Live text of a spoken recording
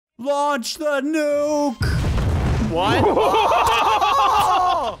Launch the nuke! What?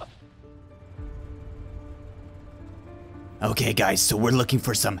 Oh! Okay, guys, so we're looking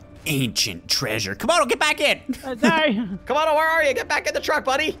for some ancient treasure. Come on, get back in! Sorry. Come on, where are you? Get back in the truck,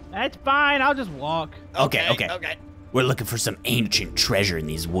 buddy. That's fine. I'll just walk. Okay. Okay. We're looking for some ancient treasure in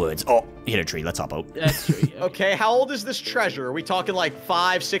these woods. Oh, hit a tree. Let's hop out. That's true. Okay, how old is this treasure? Are we talking like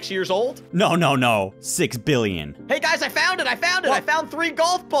 5, 6 years old? No. 6 billion. Hey guys, I found it. What? I found 3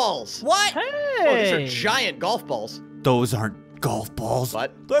 golf balls. What? Hey. Oh, these are giant golf balls. Those aren't golf balls.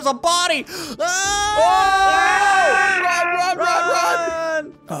 What? There's a body!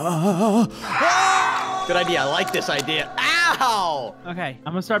 Run! Good idea. I like this idea. Ow! Okay,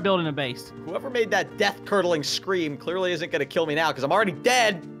 I'm gonna start building a base. Whoever made that death-curdling scream clearly isn't gonna kill me now because I'm already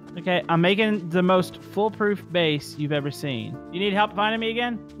dead. Okay, I'm making the most foolproof base you've ever seen. You need help finding me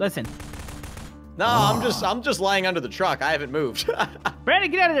again? Listen. No, I'm just lying under the truck. I haven't moved. Brandon,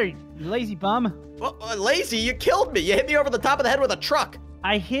 get out of there, you lazy bum. Well, lazy, you killed me. You hit me over the top of the head with a truck.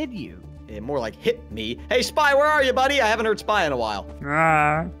 I hid you. Yeah, more like hit me. Hey, Spy, where are you, buddy? I haven't heard Spy in a while.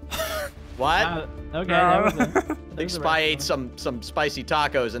 What? Okay, that was it. I think Spy ate some spicy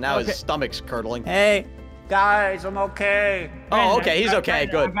tacos and now his stomach's curdling. Hey, guys, I'm okay. Oh, okay, he's okay,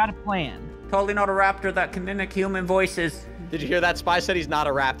 good. I've got a plan. Totally not a raptor that can mimic human voices. Did you hear that? Spy said he's not a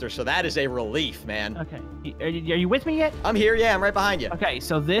raptor, so that is a relief, man. Okay, are you with me yet? I'm here, yeah, I'm right behind you. Okay,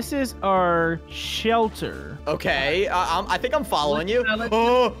 so this is our shelter. Okay, I think I'm following you. Let's-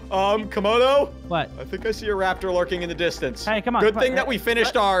 Komodo? What? I think I see a raptor lurking in the distance. Hey, come on. Good come thing on. that we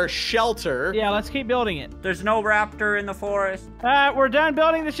finished our shelter. Yeah, let's keep building it. There's no raptor in the forest. We're done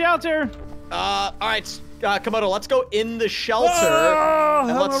building the shelter. All right, Komodo, let's go in the shelter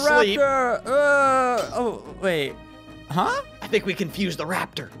and let's sleep. Oh, wait. Huh? I think we confused the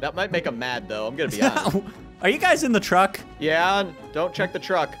raptor. That might make him mad, though. I'm gonna be honest. Are you guys in the truck? Yeah, don't check the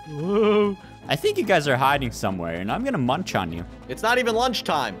truck. Whoa. I think you guys are hiding somewhere, and I'm gonna munch on you. It's not even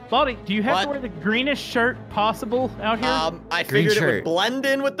lunchtime. Baldy, do you have What? to wear the greenest shirt possible out here? I Green figured it shirt. would blend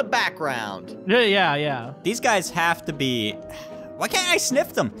in with the background. Yeah. These guys have to be... Why can't I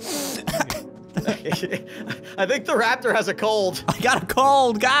sniff them? I think the raptor has a cold. I got a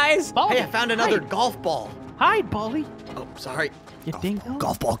cold, guys. Baldy, Hey, I found another hi. golf ball. Hi, Baldy. Oh, sorry. You dingo.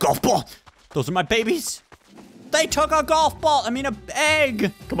 Golf ball. Those are my babies. They took a golf ball. I mean, an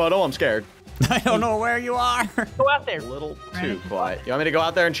egg. Komodo, I'm scared. I don't know where you are. Go out there. A little too quiet. You want me to go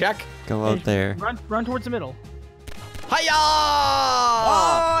out there and check? Go out there. Run towards the middle. Hiya!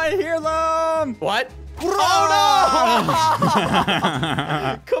 Oh, I hear them. What? Oh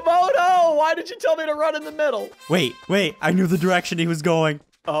no! Komodo, why did you tell me to run in the middle? Wait. I knew the direction he was going.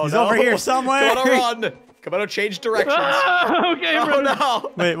 Oh, He's no. over here somewhere. Komodo, run. Komodo, change directions. Okay, Oh bro.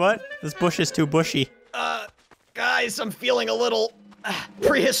 no! Wait, what? This bush is too bushy. Guys, I'm feeling a little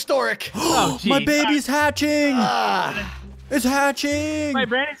prehistoric. Oh, geez. My baby's hatching. Ah, It's hatching. Wait,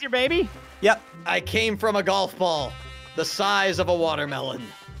 Brandon's your baby? Yep. I came from a golf ball, the size of a watermelon.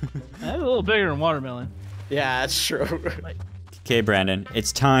 That's a little bigger than watermelon. Yeah, that's true. Okay, Brandon,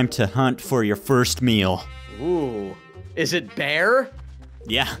 it's time to hunt for your first meal. Ooh, is it bear?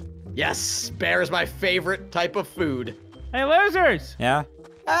 Yeah. Yes, bear is my favorite type of food. Hey, losers! Yeah?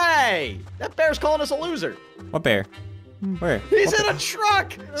 Hey, that bear's calling us a loser. What bear? Where? He's in a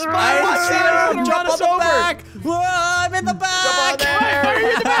truck. Spy, I watch out! He's gonna run Jump on us the over. back. Whoa, I'm in the back. Jump on there. You're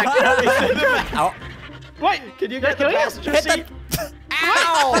in the back. He's in the back. Ow. Wait, Can you did I get the kill you? passenger Hit seat? the...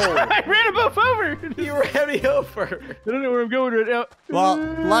 Ow! I ran them both over. You ran me over. I don't know where I'm going right now. Well,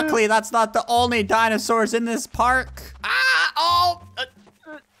 luckily that's not the only dinosaurs in this park. Ah! Oh!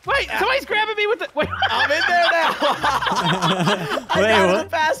 Wait, somebody's grabbing me with the. Wait. I'm in there now. I Wait, got in what? the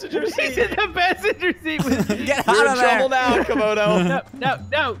passenger He's seat. in the passenger seat with me. Get You're out in of trouble there. now, Komodo.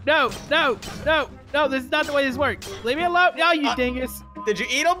 No, this is not the way this works. Leave me alone. No, you dingus. Did you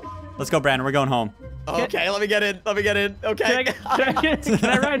eat them? Let's go, Brandon. We're going home. Okay, let me get in. Okay. Can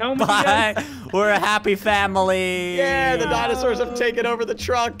I ride home with you Bye. guys? We're a happy family. Yeah, the dinosaurs have taken over the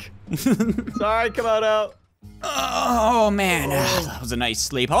truck. Sorry, Komodo. Oh, man. That was a nice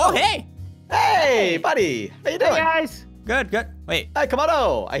sleep. Oh, hey. Hey, buddy. How you Hey, doing? guys. Good. Wait. Hey,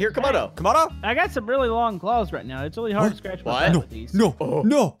 Komodo. I hear Komodo. Komodo? I got some really long claws right now. It's really hard to scratch my What? back No, with these.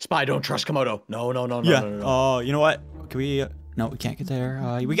 No. Spy, don't trust Komodo. No. Yeah. No. You know what? Can we... no, we can't get there.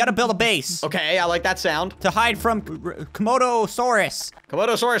 We gotta build a base Okay, I like that sound. to hide from Komodosaurus.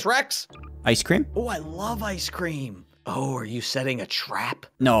 Komodosaurus Rex. Ice cream? Oh, I love ice cream. Oh, are you setting a trap?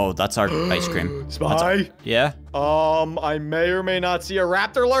 No, that's our ice cream. Spy? Yeah? I may or may not see a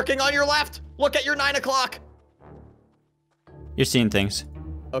raptor lurking on your left. Look at your 9 o'clock. You're seeing things.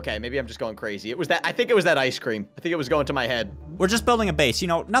 Okay, maybe I'm just going crazy. It was that. I think it was that ice cream. I think it was going to my head. We're just building a base. You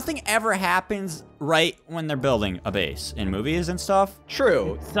know, nothing ever happens right when they're building a base in movies and stuff.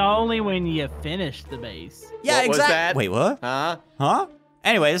 True. It's only when you finish the base. Yeah, What was exactly. that? Wait, what? Huh? Huh?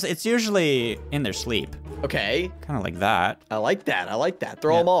 Anyways, it's usually in their sleep. Okay. Kind of like that. I like that. I like that.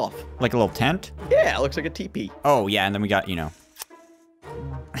 Throw them off. Like a little tent. Yeah, it looks like a teepee. Oh, yeah, and then we got, you know.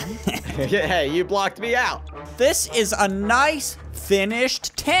 Hey, you blocked me out. This is a nice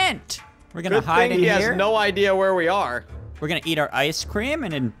finished tent. We're gonna Good hide thing in he here. has no idea where we are. We're gonna eat our ice cream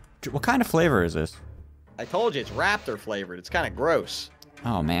and then, what kind of flavor is this? I told you, it's Raptor flavored. It's kind of gross.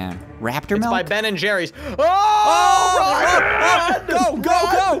 Oh man, Raptor It's milk. by Ben & Jerry's. Oh! Run!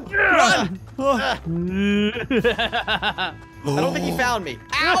 Go! Run! I don't think he found me.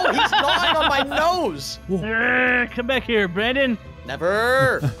 Ow! He's gnawing on my nose. Come back here, Brandon.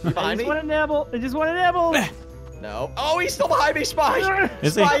 Never. You behind me? I just want to nibble. No. Oh, he's still behind me, Spy.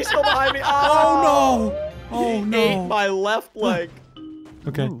 Is he? Spy's still behind me. Oh no! Oh He ate my left leg.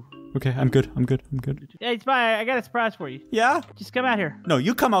 Okay. Okay, I'm good. Hey, Spy, I got a surprise for you. Yeah? Just come out here. No,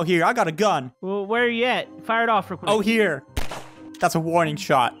 you come out here. I got a gun. Well, where are you at? Fire it off real quick. Oh, here. That's a warning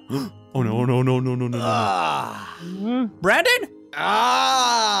shot. Oh no. Ah. Brandon?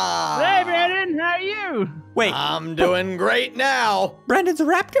 Ah. Hey, Brandon, how are you? Wait, I'm doing great now. Brandon's a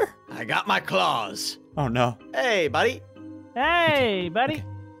raptor? I got my claws. Oh no. Hey, buddy. Hey, buddy.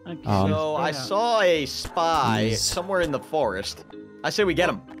 Okay, So I stay out. saw a spy Jeez. somewhere in the forest. I say we get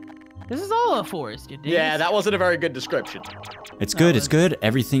him. This is all a forest, you dig? Yeah, that wasn't a very good description. It's good, it's good.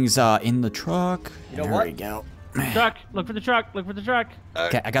 Everything's in the truck. You know there what? we go. Truck. Look for the truck. Look for the truck.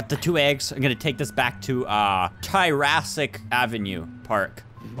 Okay, I got the 2 eggs. I'm gonna take this back to Jurassic Avenue Park.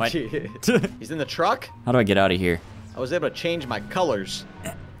 What? He's in the truck? How do I get out of here? I was able to change my colors.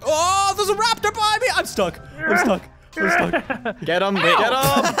 Oh, there's a raptor by me! I'm stuck. Get him! Get him!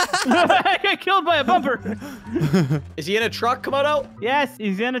 I got killed by a bumper. Is he in a truck, Komodo? Yes,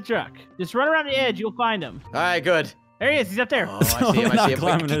 he's in a truck. Just run around the edge. You'll find him. All right, good. There he is. He's up there. Oh, I see him. We're I not see him.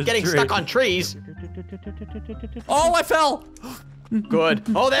 climbing Keep this getting tree. stuck on trees. Oh, I fell! Good.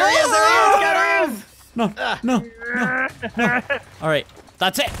 Oh, there he is! There he is! Get him! No. All right,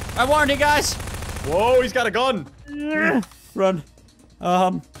 that's it. I warned you guys. Whoa, he's got a gun. Run.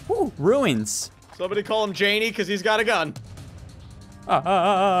 Ooh, ruins. Somebody call him Janie because he's got a gun.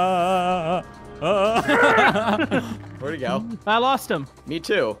 Where'd he go? I lost him. Me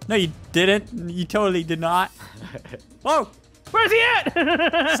too. No, you didn't. You totally did not. Whoa! Where's he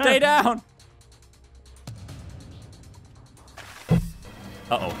at? Stay down.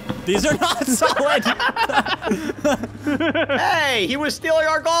 Uh-oh. These are not solid. Hey, he was stealing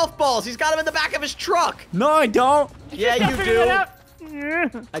our golf balls. He's got them in the back of his truck. No, I don't. Yeah, you Figure that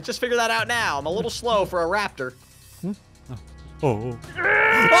do. out. I just figured that out now. I'm a little slow for a raptor. Oh.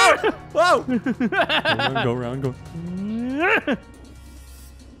 Oh! Whoa! Go around.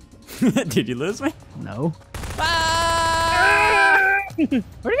 Did you lose me? No. Ah! Where'd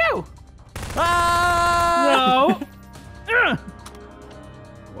he go? Ah! No.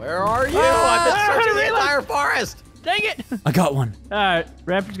 Where are you? I've been searching the entire forest. Dang it. I got one. All right,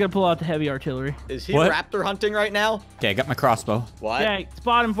 Raptor's gonna pull out the heavy artillery. Is he What? raptor hunting right now? Okay, I got my crossbow. What? Okay,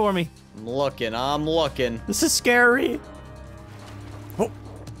 spot him for me. I'm looking. This is scary. Oh,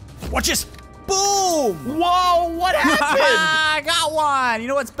 watch this. Boom! Whoa, what happened? I got one. You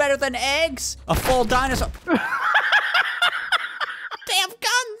know what's better than eggs? A full dinosaur. Damn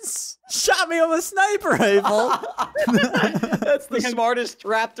guns! Shot me with a sniper rifle. That's the smartest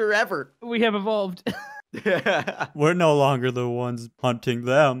raptor ever. We have evolved. We're no longer the ones hunting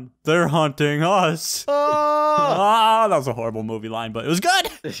them. They're hunting us. Oh! Ah, that was a horrible movie line, but it was good.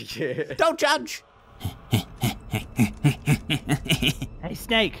 Yeah. Don't judge. Hey,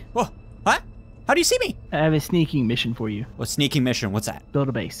 Snake. Whoa, what? How do you see me? I have a sneaking mission for you. What sneaking mission? What's that? Build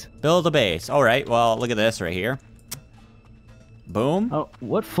a base. Build a base. All right, well, look at this right here. Boom. Oh,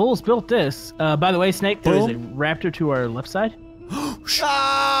 what fools built this? By the way, Snake, there is a Boom. raptor to our left side.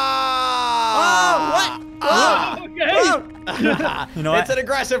 Ah! Oh, Okay. You know what? It's an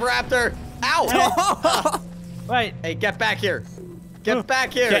aggressive raptor. Ow! Wait. Hey, get back here. Get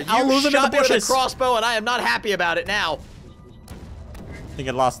back here. Okay, I'll you lose him in shot the me with a bushes. crossbow, and I am not happy about it now. I think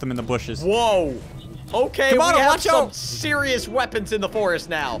I lost him in the bushes. Whoa. Okay, Come on, we have watch some out. serious weapons in the forest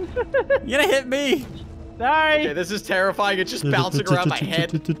now. You're gonna hit me. Sorry. Okay, this is terrifying. It's just bouncing around my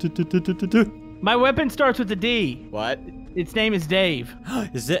head. My weapon starts with a D. What? Its name is Dave.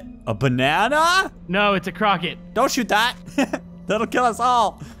 Is it a banana? No, it's a crockett. Don't shoot that. That'll kill us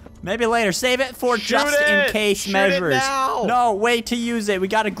all. Maybe later. Save it for Shoot just in it. case Shoot it measures. now. No, wait to use it. We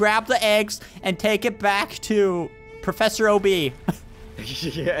gotta grab the eggs and take it back to Professor OB.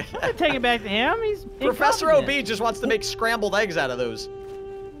 Yeah. Take it back to him. He's Professor incompetent. OB just wants to make scrambled eggs out of those.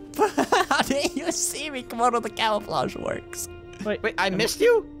 How did you see me? Come on, the camouflage works. Wait, I missed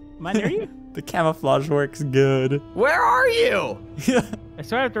you? Am I near you? The camouflage works good. Where are you? I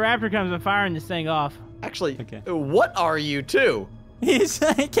swear if the raptor comes, I'm firing this thing off. Actually, Okay. what are you too? He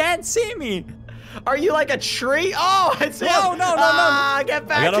can't see me. Are you like a tree? Oh, it's him. No, no, no, no. Ah, get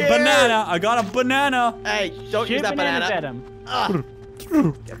back I got here. a banana. I got a banana. Hey, don't use Shoot that bananas banana. at him.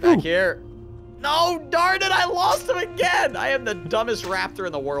 Get back here. No, darn it, I lost him again. I am the dumbest raptor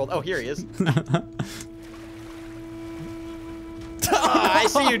in the world. Oh, here he is. I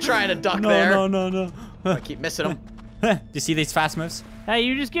see you trying to duck there. No. I keep missing him. Do you see these fast moves? Hey,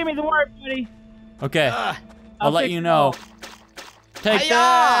 you just give me the word, buddy. Okay. I'll let fix you it know. all. Take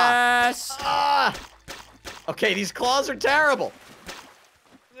Hi-ya! this. Ah. Okay, these claws are terrible.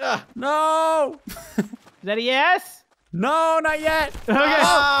 Ah. No. Is that a yes? No, not yet. Okay.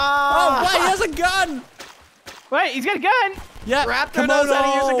 Oh, wait, he has a gun. Wait, he's got a gun. Yeah. Raptor knows how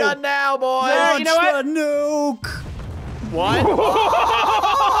to use a gun now, boys. No, you know what? Launch the nuke. What?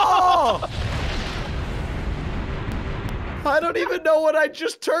 Oh! I don't even know what I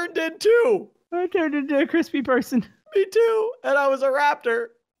just turned into. I turned into a crispy person. Me too. And I was a raptor.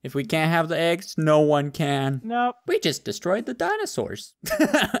 If we can't have the eggs, no one can. Nope. We just destroyed the dinosaurs.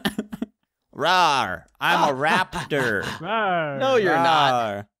 Rawr. I'm a raptor. Rawr. No, you're not.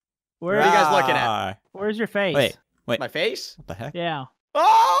 Rawr. Where What are you guys looking at? Rawr. Where's your face? Wait. My face? What the heck? Yeah.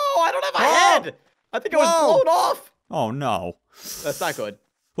 Oh, I don't have a head. I think I was Whoa. blown off. Oh, no. That's not good.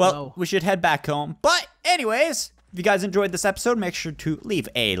 Well, No. we should head back home. But anyways, if you guys enjoyed this episode, make sure to leave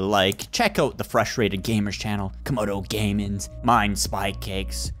a like. Check out the Frustrated Gamers channel, Gmod Gaming's, mine,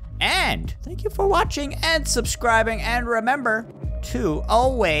 SpyCakes. And thank you for watching and subscribing. And remember to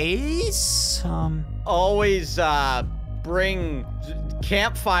always, Always bring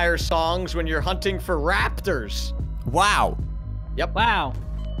campfire songs when you're hunting for raptors. wow. Yep. Wow.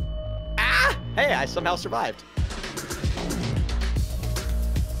 Ah! Hey, I somehow survived.